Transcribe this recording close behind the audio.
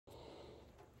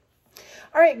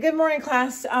All right, good morning,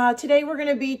 class. Today we're going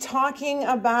to be talking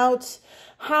about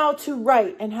how to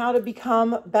write and how to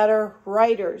become better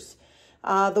writers.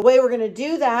 The way we're going to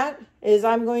do that is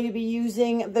I'm going to be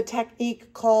using the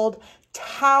technique called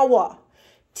TAWA,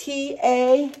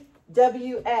 T-A-W-A.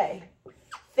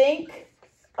 Think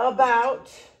about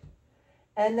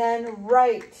and then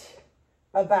write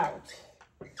about.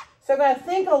 So I'm going to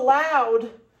think aloud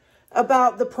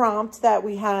about the prompt that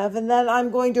we have, and then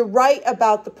I'm going to write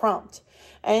about the prompt.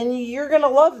 And you're going to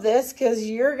love this because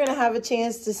you're going to have a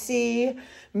chance to see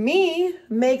me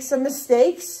make some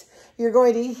mistakes. You're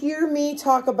going to hear me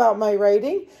talk about my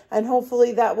writing, and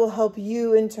hopefully that will help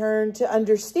you in turn to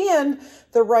understand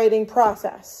the writing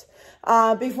process.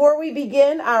 Before we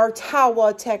begin our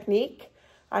TAWA technique,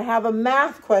 I have a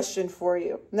math question for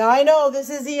you. Now, I know this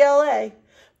is ELA,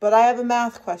 but I have a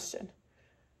math question.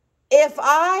 If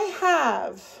I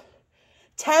have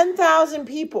 10,000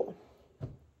 people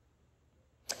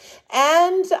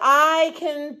and I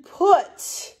can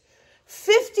put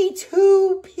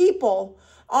 52 people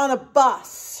on a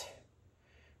bus,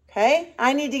 okay?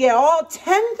 I need to get all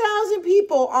 10,000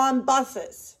 people on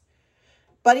buses,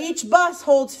 but each bus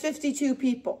holds 52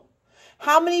 people.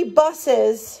 How many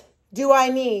buses do I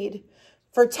need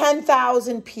for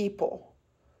 10,000 people?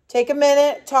 Take a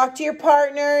minute, talk to your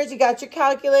partners. You got your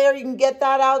calculator, you can get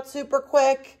that out super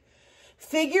quick.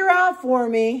 Figure out for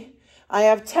me, I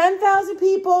have 10,000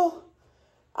 people,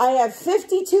 I have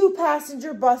 52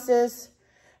 passenger buses.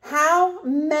 How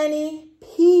many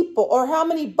people, or how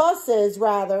many buses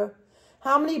rather,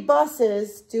 how many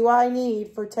buses do I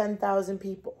need for 10,000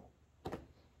 people?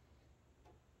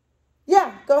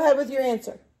 Yeah, go ahead with your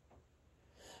answer.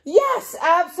 Yes,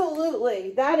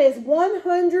 absolutely. That is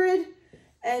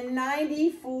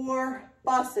 194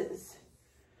 buses.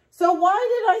 So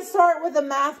why did I start with a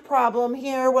math problem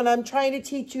here when I'm trying to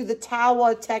teach you the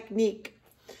TAWA technique?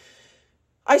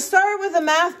 I started with a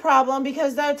math problem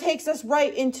because that takes us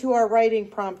right into our writing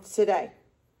prompt today.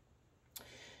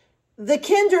 The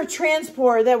kinder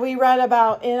transport that we read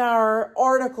about in our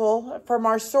article from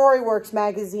our Storyworks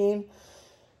magazine,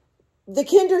 the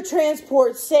kinder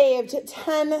transport saved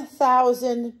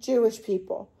 10,000 Jewish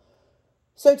people.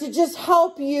 So to just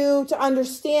help you to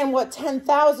understand what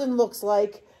 10,000 looks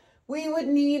like, we would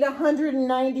need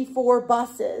 194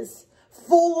 buses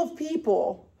full of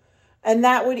people, and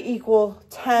that would equal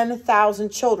 10,000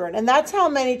 children. And that's how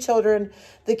many children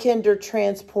the kinder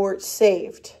transport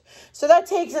saved. So that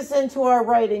takes us into our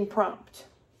writing prompt.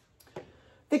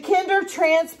 The kinder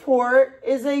transport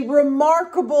is a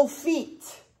remarkable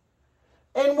feat.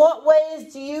 In what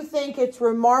ways do you think it's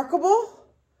remarkable?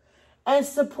 And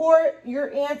support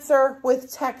your answer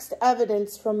with text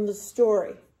evidence from the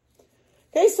story.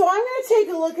 Okay, so I'm going to take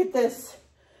a look at this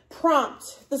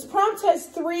prompt. This prompt has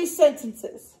 3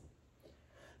 sentences.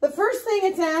 The first thing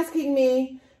it's asking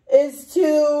me is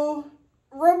to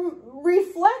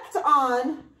reflect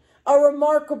on a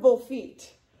remarkable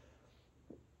feat.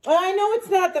 And I know it's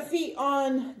not the feet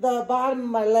on the bottom of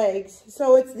my legs,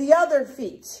 so it's the other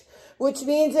feet, which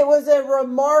means it was a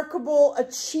remarkable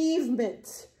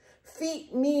achievement.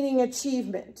 Feat meaning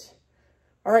achievement.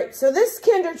 All right, so this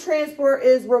kinder transport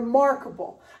is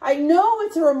remarkable. I know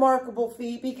it's a remarkable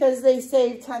feat because they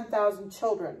saved 10,000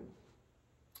 children.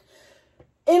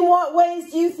 In what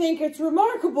ways do you think it's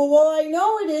remarkable? Well, I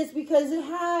know it is because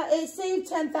it saved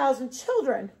 10,000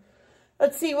 children.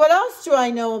 Let's see, what else do I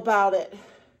know about it?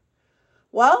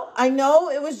 Well, I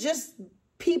know it was just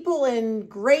people in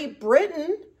Great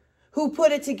Britain who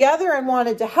put it together and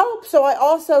wanted to help, so I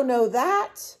also know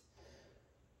that.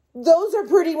 Those are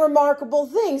pretty remarkable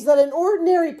things that an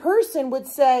ordinary person would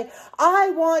say, I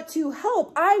want to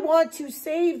help. I want to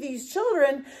save these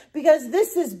children because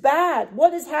this is bad.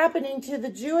 What is happening to the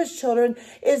Jewish children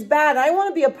is bad. I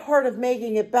want to be a part of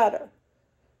making it better.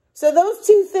 So those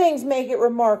 2 things make it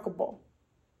remarkable.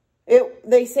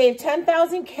 They saved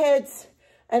 10,000 kids,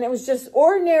 and it was just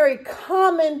ordinary,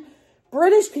 common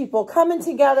British people coming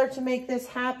together to make this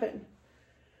happen.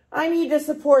 I need to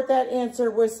support that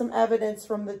answer with some evidence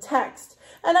from the text.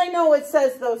 And I know it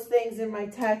says those things in my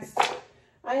text.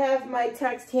 I have my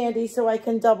text handy so I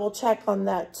can double check on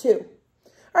that too.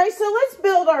 All right, so let's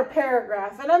build our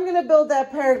paragraph. And I'm going to build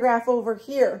that paragraph over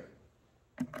here.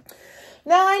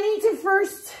 Now I need to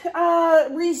first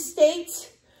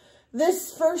restate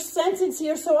this first sentence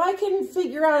here so I can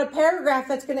figure out a paragraph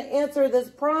that's going to answer this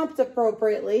prompt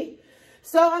appropriately.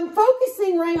 So I'm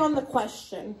focusing right on the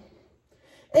question.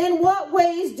 In what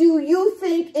ways do you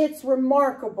think it's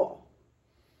remarkable?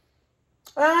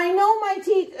 I know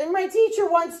my teacher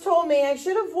once told me I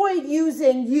should avoid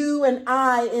using you and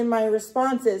I in my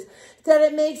responses, that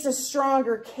it makes a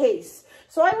stronger case.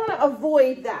 So I want to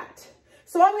avoid that.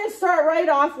 So I'm going to start right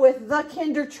off with the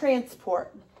Kindertransport.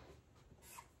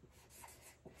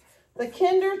 The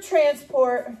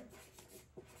Kindertransport.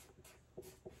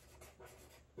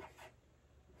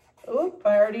 Oop,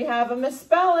 I already have a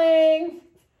misspelling.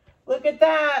 Look at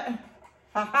that.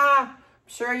 Haha, I'm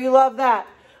sure you love that.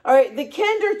 All right, the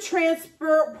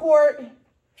Kindertransport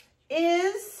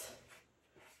is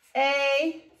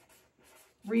a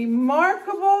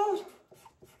remarkable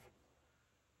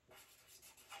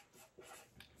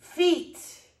feat.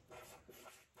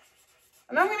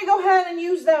 And I'm going to go ahead and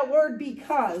use that word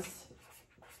because.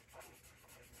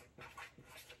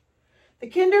 The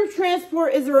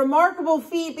Kindertransport is a remarkable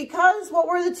feat because what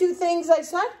were the two things I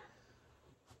said?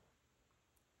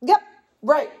 Yep,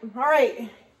 right. All right.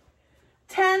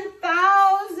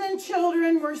 10,000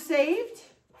 children were saved.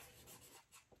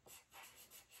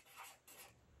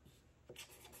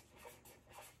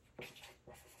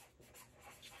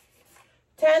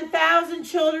 10,000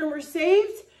 children were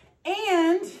saved,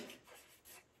 and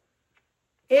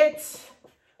it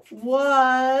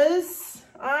was,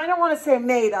 I don't want to say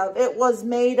made of, it was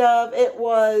made of, it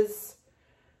was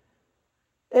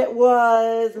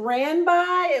ran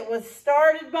by, it was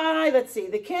started by, let's see,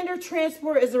 the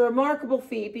Kindertransport is a remarkable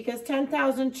feat because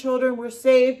 10,000 children were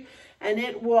saved, and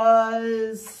it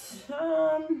was,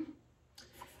 I'll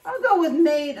go with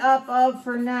made up of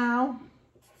for now.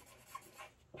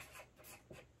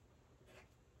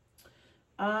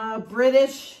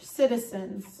 British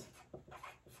citizens.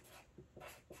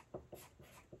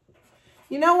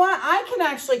 You know what? I can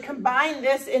actually combine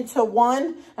this into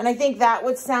one, and I think that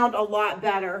would sound a lot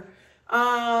better.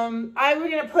 I'm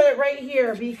going to put it right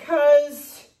here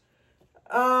because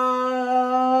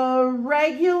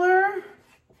regular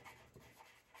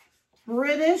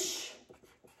British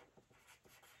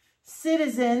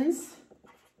citizens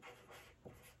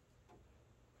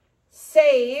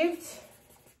saved.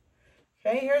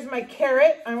 Okay, here's my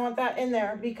caret. I want that in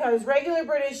there because regular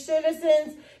British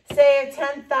citizens saved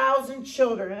 10,000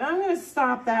 children. And I'm going to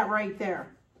stop that right there.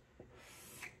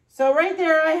 So right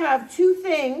there, I have two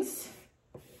things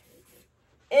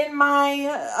in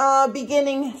my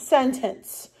beginning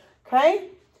sentence. Okay,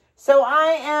 so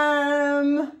I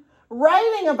am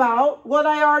writing about what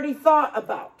I already thought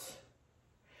about.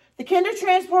 The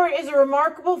Kindertransport is a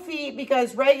remarkable feat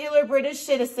because regular British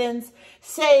citizens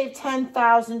saved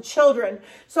 10,000 children.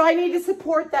 So I need to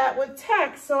support that with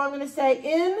text. So I'm going to say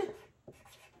in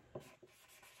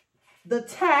the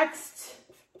text,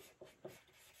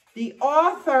 the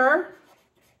author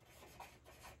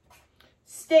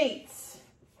states.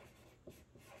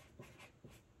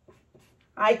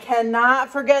 I cannot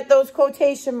forget those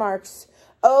quotation marks.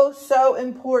 Oh, so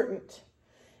important.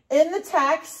 In the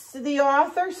text, the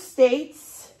author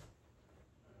states,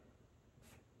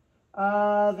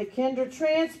 the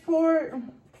Kindertransport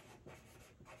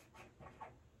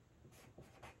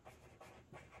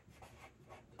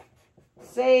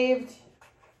saved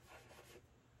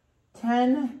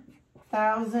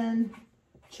 10,000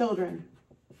 children.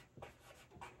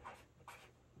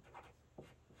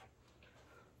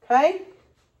 Okay?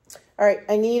 All right,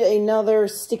 I need another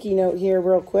sticky note here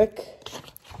real quick.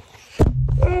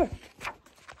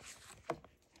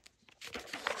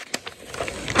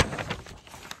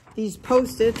 These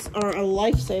Post-its are a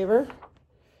lifesaver.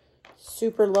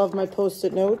 Super love my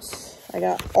Post-it notes. I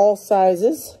got all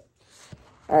sizes.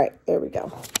 All right, there we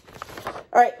go. All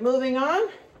right, moving on.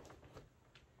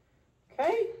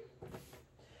 Okay.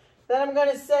 Then I'm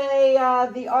going to say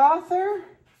the author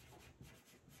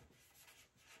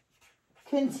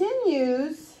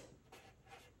continues.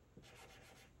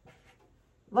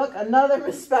 Look, another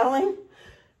misspelling.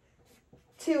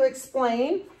 To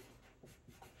explain.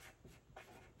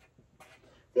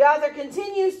 The author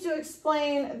continues to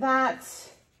explain that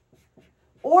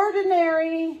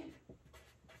ordinary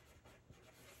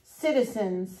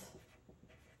citizens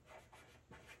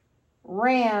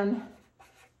ran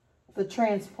the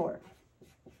transport.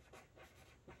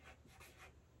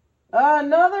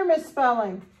 Another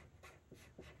misspelling.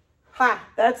 Ha,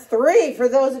 that's 3 for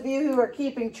those of you who are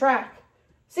keeping track.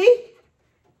 See?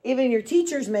 Even your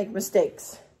teachers make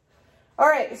mistakes. All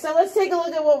right, so let's take a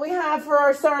look at what we have for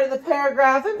our start of the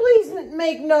paragraph. And please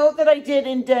make note that I did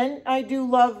indent. I do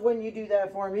love when you do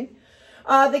that for me.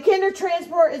 The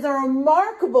Kindertransport is a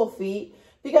remarkable feat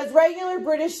because regular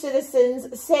British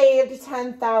citizens saved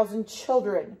 10,000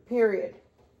 children, period.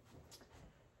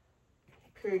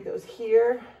 Period goes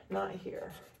here, not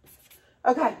here.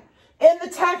 Okay, in the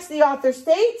text, the author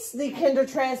states the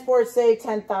Kindertransport saved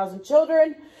 10,000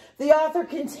 children. The author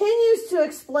continues to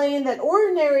explain that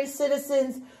ordinary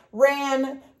citizens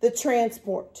ran the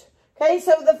transport. Okay,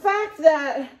 so the fact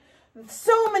that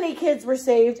so many kids were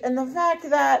saved and the fact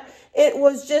that it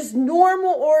was just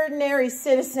normal, ordinary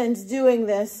citizens doing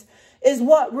this is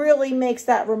what really makes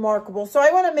that remarkable. So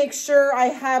I want to make sure I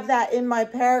have that in my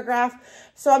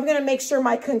paragraph. So I'm going to make sure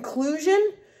my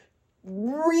conclusion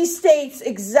restates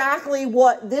exactly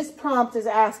what this prompt is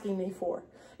asking me for.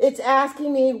 It's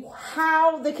asking me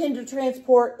how the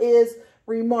Kindertransport is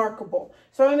remarkable.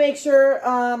 So I'm going to make sure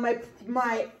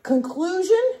my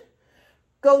conclusion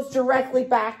goes directly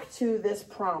back to this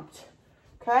prompt.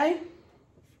 Okay?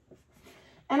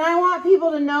 And I want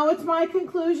people to know it's my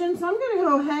conclusion, so I'm going to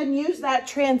go ahead and use that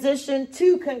transition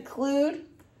to conclude.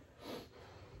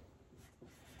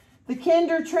 The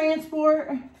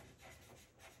Kindertransport,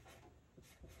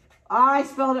 I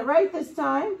spelled it right this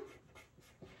time.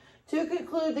 To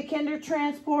conclude, the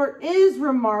Kindertransport is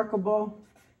remarkable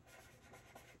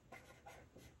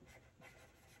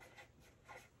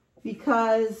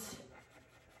because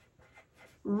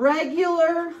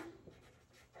regular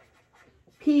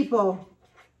people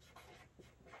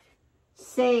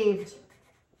saved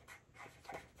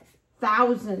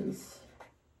thousands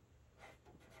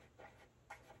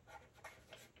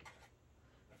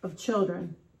of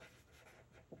children.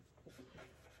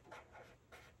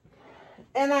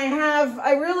 And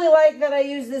I really like that I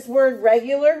use this word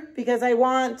regular because I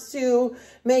want to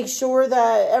make sure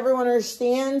that everyone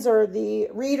understands, or the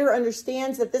reader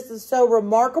understands, that this is so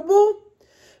remarkable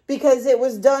because it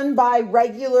was done by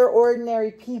regular,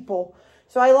 ordinary people.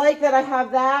 So I like that I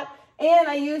have that. And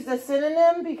I used a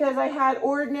synonym because I had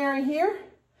ordinary here.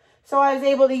 So I was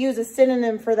able to use a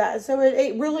synonym for that. So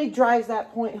it really drives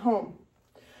that point home.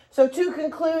 So to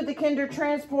conclude, the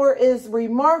Kindertransport is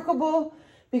remarkable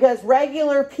because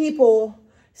regular people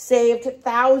saved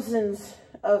thousands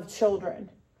of children.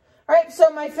 All right,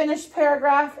 so my finished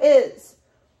paragraph is,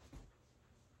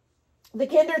 the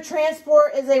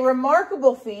Kindertransport is a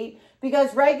remarkable feat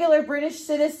because regular British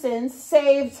citizens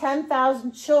saved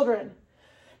 10,000 children.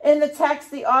 In the text,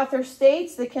 the author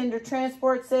states the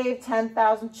Kindertransport saved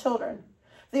 10,000 children.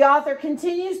 The author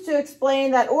continues to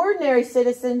explain that ordinary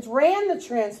citizens ran the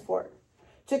transport.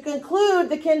 To conclude,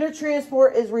 the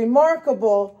Kindertransport is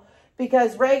remarkable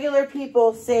because regular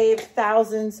people saved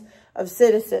thousands of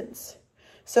citizens.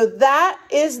 So that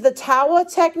is the TAWA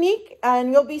technique,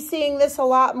 and you'll be seeing this a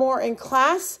lot more in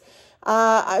class.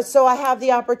 So I have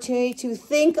the opportunity to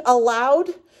think aloud,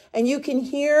 and you can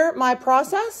hear my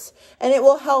process, and it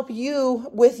will help you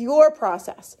with your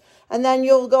process. And then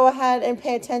you'll go ahead and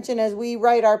pay attention as we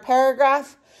write our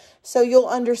paragraph, so you'll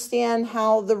understand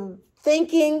how the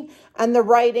thinking and the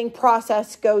writing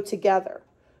process go together.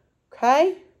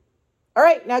 Okay? All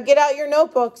right, now get out your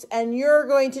notebooks, and you're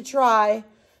going to try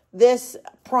this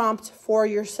prompt for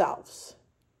yourselves.